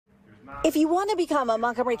If you want to become a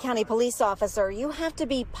Montgomery County police officer, you have to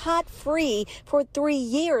be pot-free for 3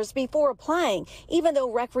 years before applying, even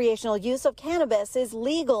though recreational use of cannabis is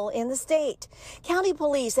legal in the state. County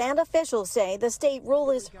police and officials say the state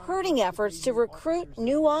rule is hurting efforts to recruit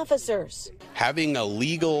new officers. Having a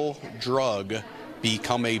legal drug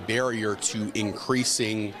become a barrier to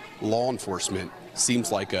increasing law enforcement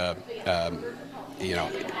seems like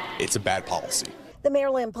it's a bad policy. The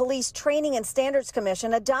Maryland Police Training and Standards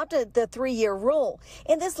Commission adopted the 3-year rule.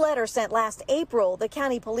 In this letter sent last April, the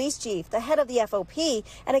county police chief, the head of the FOP,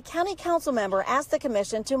 and a county council member asked the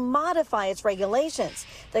commission to modify its regulations.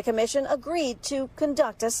 The commission agreed to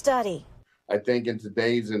conduct a study. I think in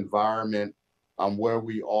today's environment, where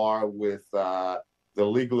we are with the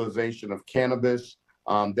legalization of cannabis,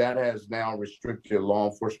 that has now restricted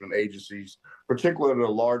law enforcement agencies, particularly the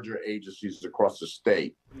larger agencies across the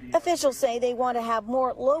state. Officials say they want to have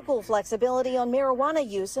more local flexibility on marijuana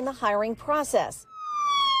use in the hiring process.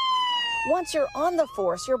 Once you're on the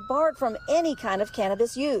force, you're barred from any kind of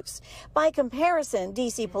cannabis use. By comparison,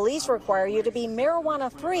 D.C. police require you to be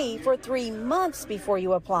marijuana-free for 3 months before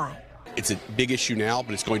you apply. It's a big issue now,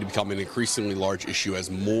 but it's going to become an increasingly large issue as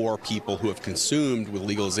more people who have consumed with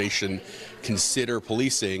legalization consider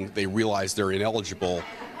policing. They realize they're ineligible.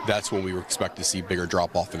 That's when we expect to see bigger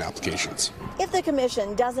drop-off in applications. If the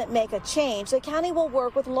commission doesn't make a change, the county will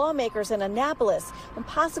work with lawmakers in Annapolis on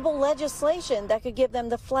possible legislation that could give them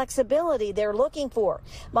the flexibility they're looking for.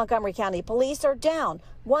 Montgomery County Police are down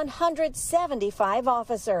 175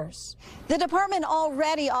 officers. The department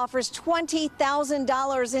already offers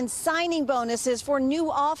 $20,000 in signing bonuses for new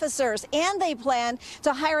officers, and they plan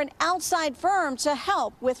to hire an outside firm to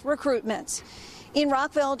help with recruitment. In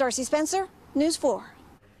Rockville, Darcy Spencer, News 4.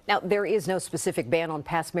 Now, there is no specific ban on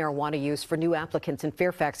past marijuana use for new applicants in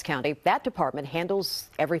Fairfax County. That department handles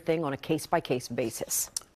everything on a case-by-case basis.